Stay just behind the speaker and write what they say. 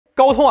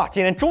高通啊，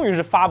今天终于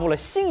是发布了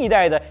新一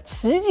代的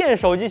旗舰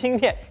手机芯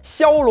片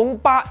骁龙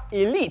8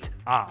 Elite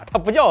啊，它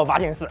不叫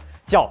8/4，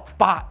叫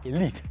8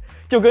 Elite，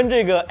 就跟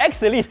这个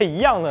X Elite 一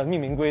样的命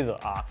名规则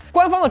啊。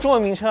官方的中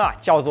文名称啊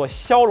叫做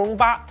骁龙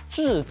8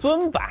至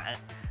尊版。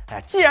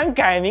既然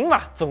改名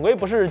嘛，总归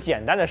不是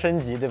简单的升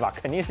级，对吧？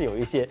肯定是有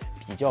一些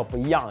比较不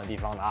一样的地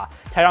方的啊，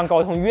才让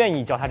高通愿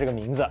意叫它这个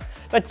名字。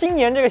那今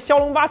年这个骁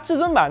龙8至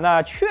尊版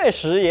呢，确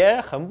实也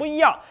很不一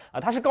样啊，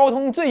它是高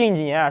通最近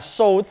几年啊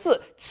首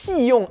次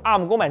弃用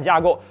ARM 公版架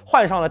构，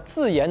换上了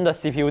自研的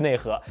CPU 内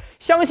核，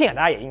相信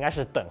大家也应该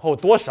是等候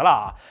多时了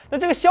啊。那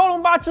这个骁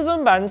龙8至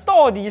尊版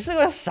到底是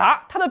个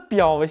啥？它的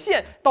表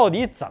现到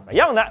底怎么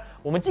样呢？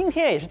我们今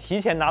天也是提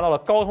前拿到了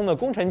高通的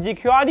工程机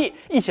QRD，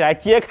 一起来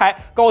揭开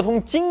高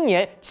通今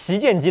年旗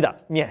舰机的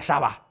面纱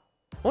吧。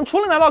我们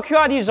除了拿到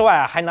QRD 之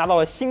外，还拿到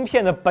了芯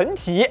片的本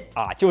体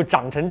啊，就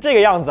长成这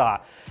个样子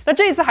了。那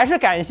这一次还是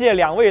感谢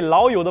2位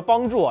老友的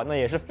帮助，那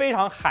也是非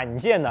常罕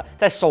见的，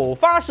在首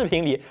发视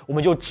频里，我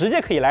们就直接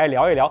可以来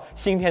聊一聊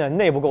芯片的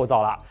内部构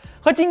造了。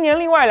和今年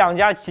另外2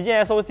家旗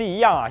舰 SoC 一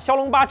样啊，骁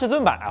龙8至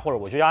尊版啊，或者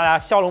我就叫它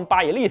骁龙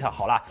8 Elite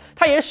好了，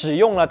它也使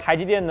用了台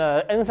积电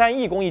的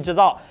N3E 工艺制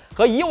造。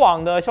和以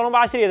往的骁龙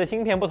8系列的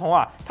芯片不同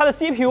啊，它的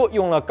CPU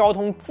用了高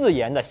通自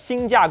研的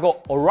新架构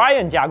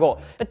Orion 架构，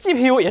那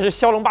GPU 也是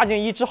骁龙8 Gen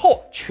 1之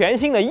后全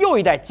新的又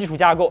一代基础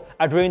架构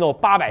Adreno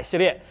 800系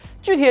列。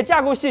具体的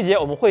架构细节，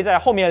我们会在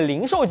后面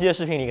零售机的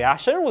视频里给大家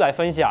深入来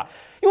分析啊。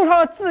用上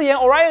了自研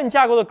Orion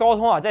架构的高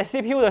通啊，在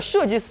CPU 的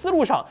设计思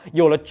路上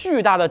有了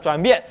巨大的转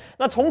变。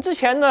那从之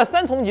前的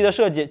3层级的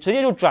设计，直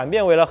接就转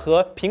变为了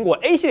和苹果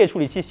A 系列处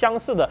理器相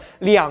似的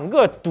2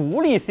个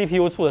独立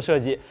CPU 簇的设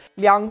计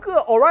，2个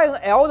Orion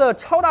L 的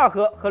超大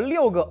核和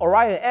6个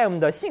Orion M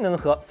的性能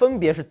核，分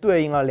别是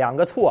对应了2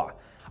个簇啊。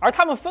而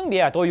它们分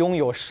别都拥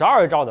有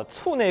12兆的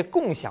簇内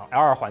共享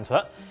L2 缓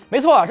存。没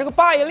错啊，这个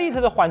8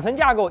 Elite 的缓存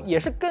架构也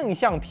是更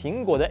像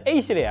苹果的 A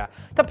系列啊，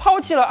它抛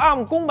弃了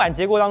ARM 公版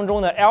结构当中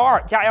的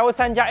L2 加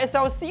L3 加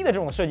SLC 的这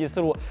种设计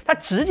思路，它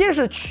直接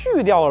是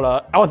去掉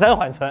了 L3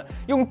 缓存，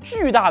用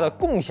巨大的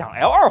共享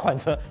L2 缓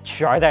存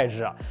取而代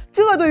之啊。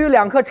这对于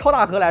2颗超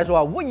大核来说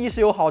啊，无疑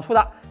是有好处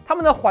的，它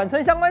们的缓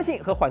存相关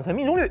性和缓存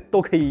命中率都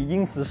可以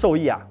因此受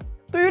益啊。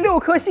对于6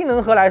颗性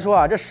能核来说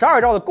啊，这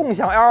12兆的共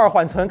享 L2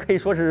 缓存可以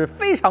说是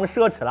非常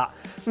奢侈了。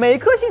每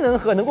颗性能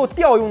核能够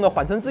调用的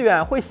缓存资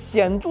源会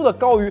显著的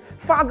高于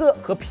发哥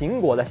和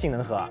苹果的性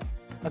能核。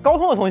高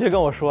通的同学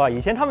跟我说啊，以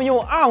前他们用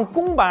ARM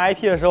公版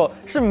IP 的时候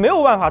是没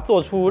有办法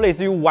做出类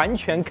似于完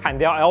全砍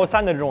掉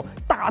L3 的这种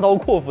大刀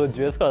阔斧的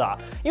决策的，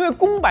因为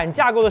公版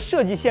架构的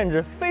设计限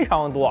制非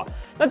常的多。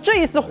那这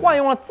一次换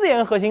用了自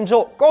研核心之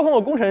后，高通的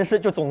工程师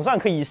就总算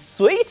可以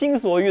随心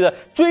所欲的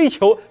追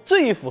求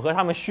最符合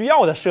他们需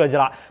要的设计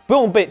了，不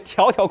用被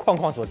条条框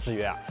框所制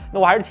约啊。那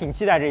我还是挺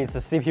期待这一次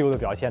CPU 的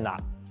表现的。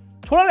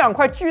除了2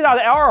块巨大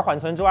的 L2 缓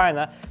存之外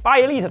呢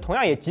，8 Elite 同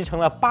样也集成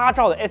了8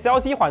兆的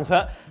SLC 缓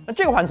存。那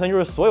这个缓存就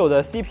是所有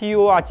的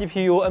CPU 啊、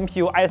GPU、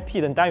NPU、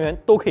ISP 等单元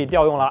都可以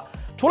调用了。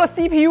除了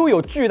CPU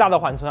有巨大的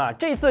缓存啊，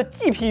这次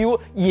GPU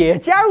也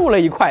加入了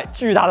一块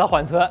巨大的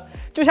缓存。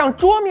就像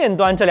桌面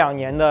端这2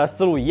年的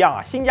思路一样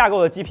啊，新架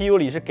构的 GPU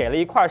里是给了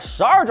一块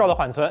12兆的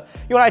缓存，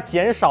用来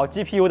减少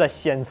GPU 的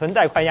显存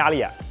带宽压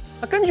力啊。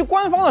那根据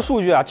官方的数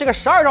据啊，这个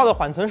12兆的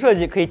缓存设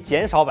计可以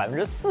减少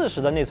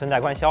40%的内存带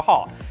宽消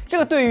耗，这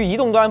个对于移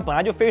动端本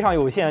来就非常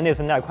有限的内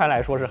存带宽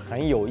来说是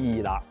很有意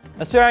义的。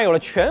那虽然有了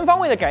全方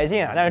位的改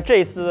进啊，但是这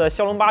一次的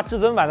骁龙8至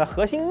尊版的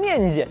核心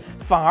面积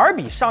反而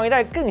比上一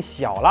代更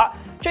小了。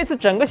这次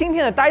整个芯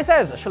片的 die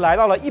size 是来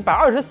到了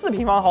124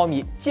平方毫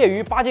米，介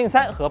于8进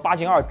3和8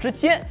进2之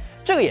间。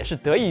这个也是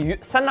得益于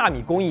3纳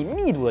米工艺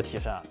密度的提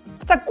升。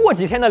在过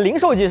几天的零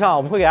售机上，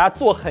我们会给大家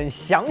做很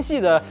详细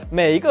的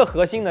每一个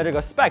核心的这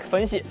个 spec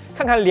分析，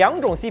看看2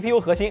种 CPU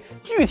核心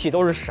具体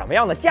都是什么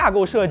样的架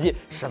构设计，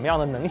什么样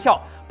的能效。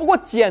不过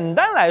简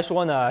单来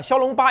说呢，骁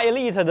龙8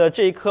 Elite 的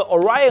这一颗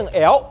Orion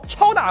L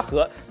超大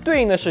核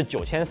对应的是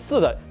9400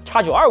的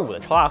X925 的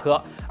超大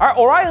核，而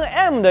Orion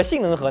M 的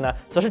性能核呢，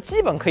则是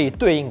基本可以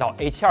对应到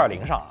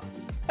A720 上。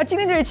那今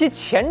天这一期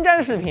前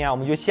瞻视频啊，我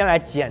们就先来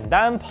简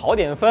单跑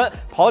点分，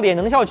跑点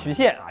能效曲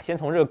线啊，先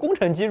从这个工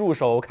程机入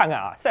手看看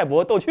啊，赛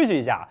博斗蛐蛐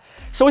一下。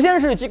首先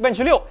是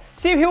Geekbench 6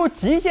 CPU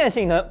极限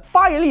性能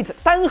，8 Elite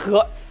单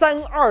核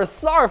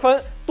3242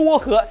分，多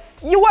核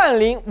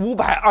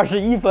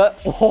10521分，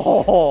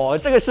哦，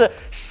这个是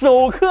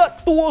首颗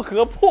多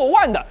核破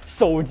万的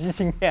手机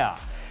芯片啊！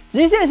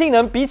极限性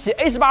能比起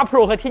A18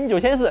 Pro 和天玑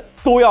9400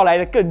都要来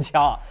得更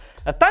强。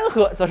那单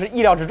核则是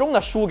意料之中的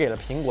输给了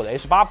苹果的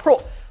A18 Pro。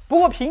不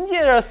过凭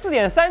借着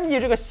 4.3G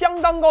这个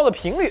相当高的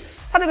频率，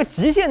它这个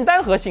极限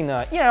单核性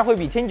呢，依然会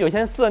比天玑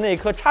9400的那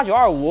颗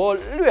X925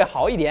 略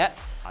好一点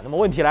啊。那么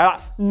问题来了，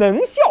能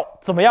效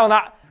怎么样呢？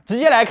直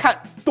接来看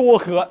多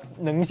核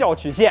能效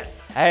曲线。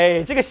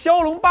哎，这个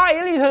骁龙8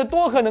 Elite 的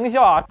多核能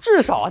效啊，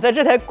至少在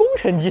这台工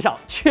程机上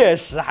确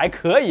实还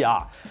可以啊。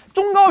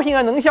中高频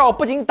的能效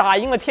不仅打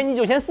赢了天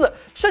玑9400，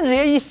甚至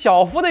也以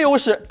小幅的优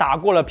势打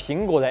过了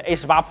苹果的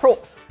A18 Pro。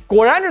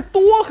果然，这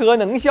多核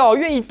能效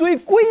愿意堆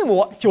规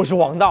模就是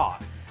王道啊！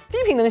低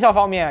频能效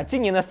方面，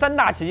今年的3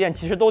大旗舰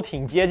其实都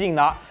挺接近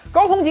的。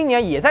高通今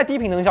年也在低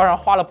频能效上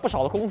花了不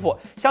少的功夫，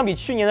相比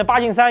去年的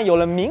8进3有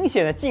了明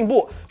显的进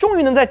步，终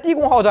于能在低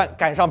功耗段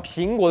赶上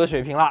苹果的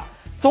水平了。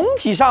总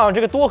体上，这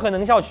个多核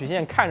能效曲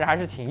线看着还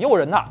是挺诱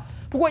人的。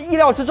不过意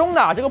料之中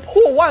的，这个破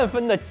万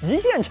分的极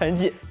限成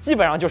绩，基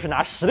本上就是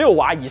拿16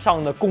瓦以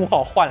上的功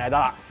耗换来的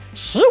了。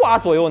10瓦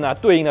左右呢，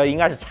对应的应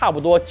该是差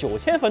不多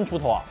9000分出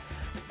头啊。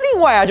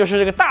另外啊，就是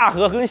这个大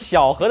核跟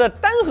小核的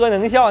单核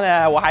能效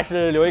呢，我还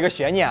是留一个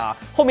悬念啊，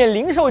后面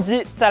零售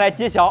机再来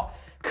揭晓，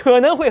可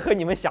能会和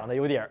你们想的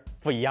有点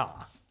不一样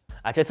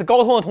啊。这次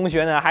高通的同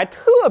学呢，还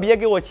特别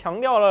给我强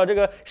调了这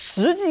个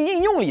实际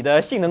应用里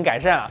的性能改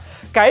善啊，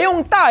改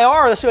用大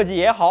L2 的设计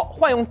也好，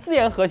换用自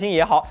研核心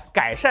也好，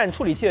改善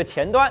处理器的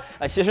前端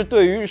其实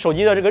对于手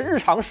机的这个日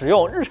常使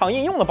用、日常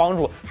应用的帮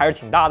助还是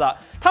挺大的。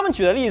他们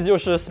举的例子就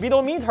是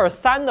Speedometer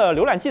 3的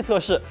浏览器测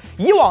试，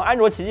以往安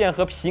卓旗舰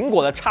和苹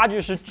果的差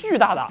距是巨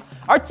大的，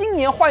而今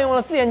年换用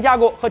了自研架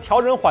构和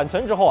调整缓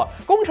存之后啊，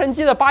工程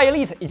机的8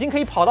 Elite 已经可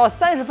以跑到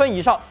30分以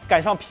上，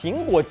赶上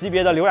苹果级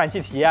别的浏览器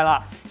体验了。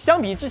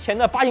相比之前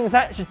的8进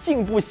3是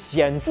进步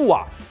显著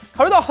啊。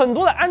考虑到很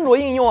多的安卓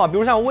应用啊，比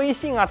如像微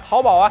信啊、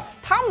淘宝啊，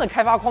他们的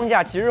开发框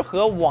架其实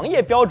和网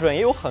页标准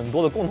也有很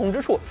多的共同之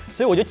处，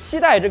所以我就期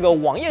待这个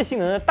网页性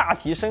能的大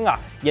提升啊，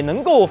也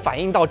能够反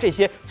映到这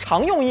些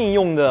常用应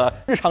用的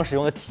日常使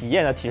用的体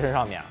验的提升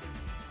上面。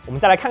我们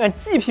再来看看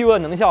GPU 的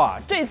能效啊，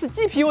这一次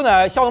GPU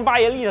呢，骁龙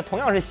8 Elite 同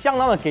样是相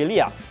当的给力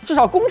啊，至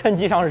少工程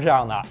机上是这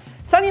样的。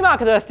3D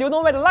Mark 的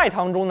Student Lite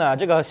当中呢，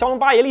这个骁龙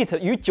8 Elite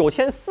与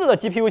9400的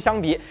GPU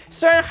相比，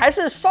虽然还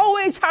是稍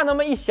微差那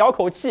么一小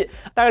口气，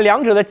但是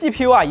两者的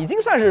GPU 啊，已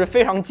经算是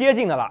非常接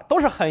近的了，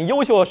都是很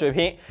优秀的水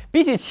平。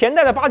比起前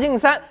代的8进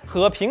3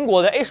和苹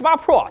果的 A18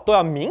 Pro 都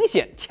要明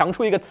显强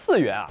出一个次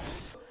元啊。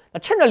那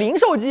趁着零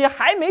售机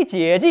还没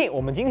解禁，我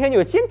们今天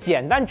就先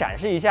简单展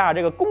示一下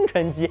这个工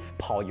程机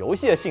跑游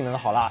戏的性能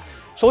好了。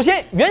首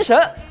先，原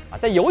神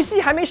在游戏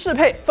还没适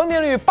配、分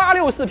辨率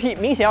864P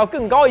明显要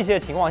更高一些的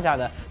情况下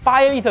呢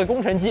，8 Elite 的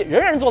工程机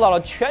仍然做到了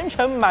全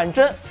程满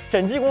帧，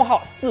整机功耗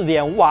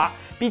4.5瓦，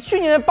比去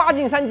年的8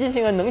进3机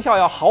型的能效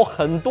要好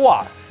很多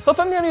啊。和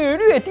分辨率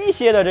略低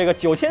些的这个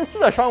9400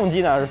的商用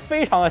机呢是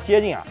非常的接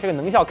近啊，这个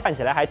能效看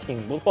起来还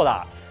挺不错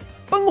的。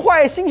崩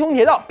坏星穹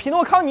铁道匹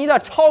诺康尼的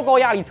超高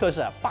压力测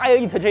试，8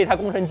 Elite 这一台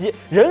工程机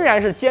仍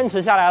然是坚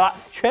持下来了，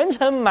全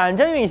程满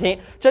帧运行，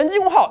整机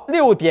功耗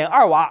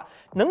6.2瓦。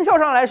能效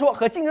上来说，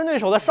和竞争对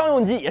手的商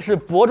用机也是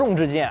伯仲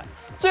之间。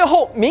最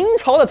后，明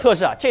朝的测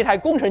试啊，这台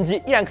工程机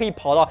依然可以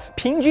跑到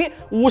平均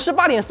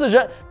58.4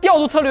帧，调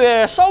度策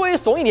略稍微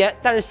怂一点，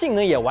但是性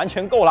能也完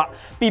全够了，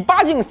比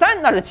8进3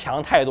那是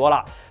强太多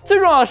了。最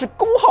重要的是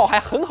功耗还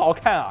很好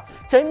看啊，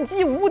整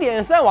机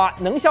5.3瓦，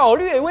能效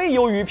略微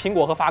优于苹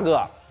果和发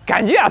哥。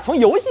感觉啊，从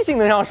游戏性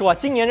能上说，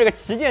今年这个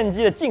旗舰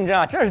机的竞争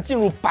啊，真是进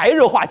入白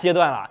热化阶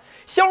段了。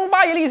骁龙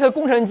8 Elite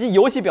工程机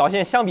游戏表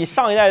现相比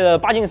上一代的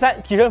8进3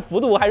提升幅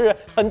度还是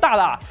很大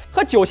的啊，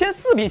和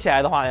9400比起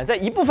来的话呢，在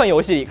一部分游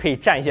戏里可以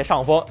占一些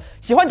上风。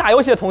喜欢打游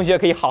戏的同学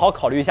可以好好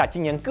考虑一下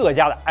今年各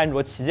家的安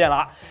卓旗舰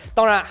了。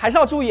当然还是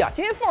要注意啊，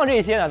今天放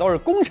这些呢都是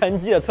工程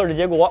机的测试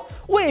结果，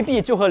未必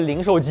就和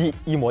零售机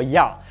一模一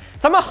样。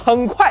咱们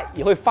很快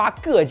也会发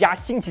各家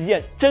新旗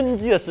舰真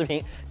机的视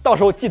频，到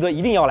时候记得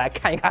一定要来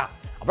看一看。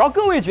不知道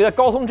各位觉得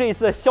高通这一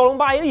次的骁龙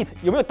8 Elite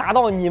有没有达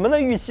到你们的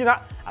预期呢？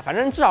反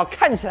正至少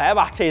看起来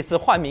吧，这一次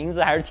换名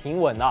字还是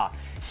挺稳的。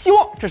希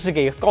望这是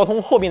给高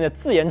通后面的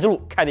自研之路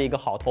开的一个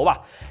好头吧。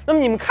那么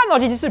你们看到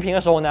这期视频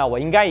的时候呢，我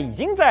应该已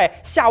经在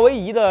夏威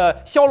夷的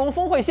骁龙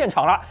峰会现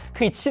场了，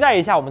可以期待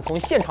一下我们从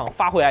现场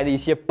发回来的一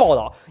些报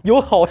道，有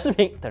好视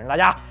频等着大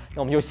家。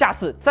那我们就下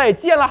次再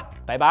见了，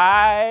拜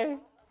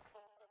拜。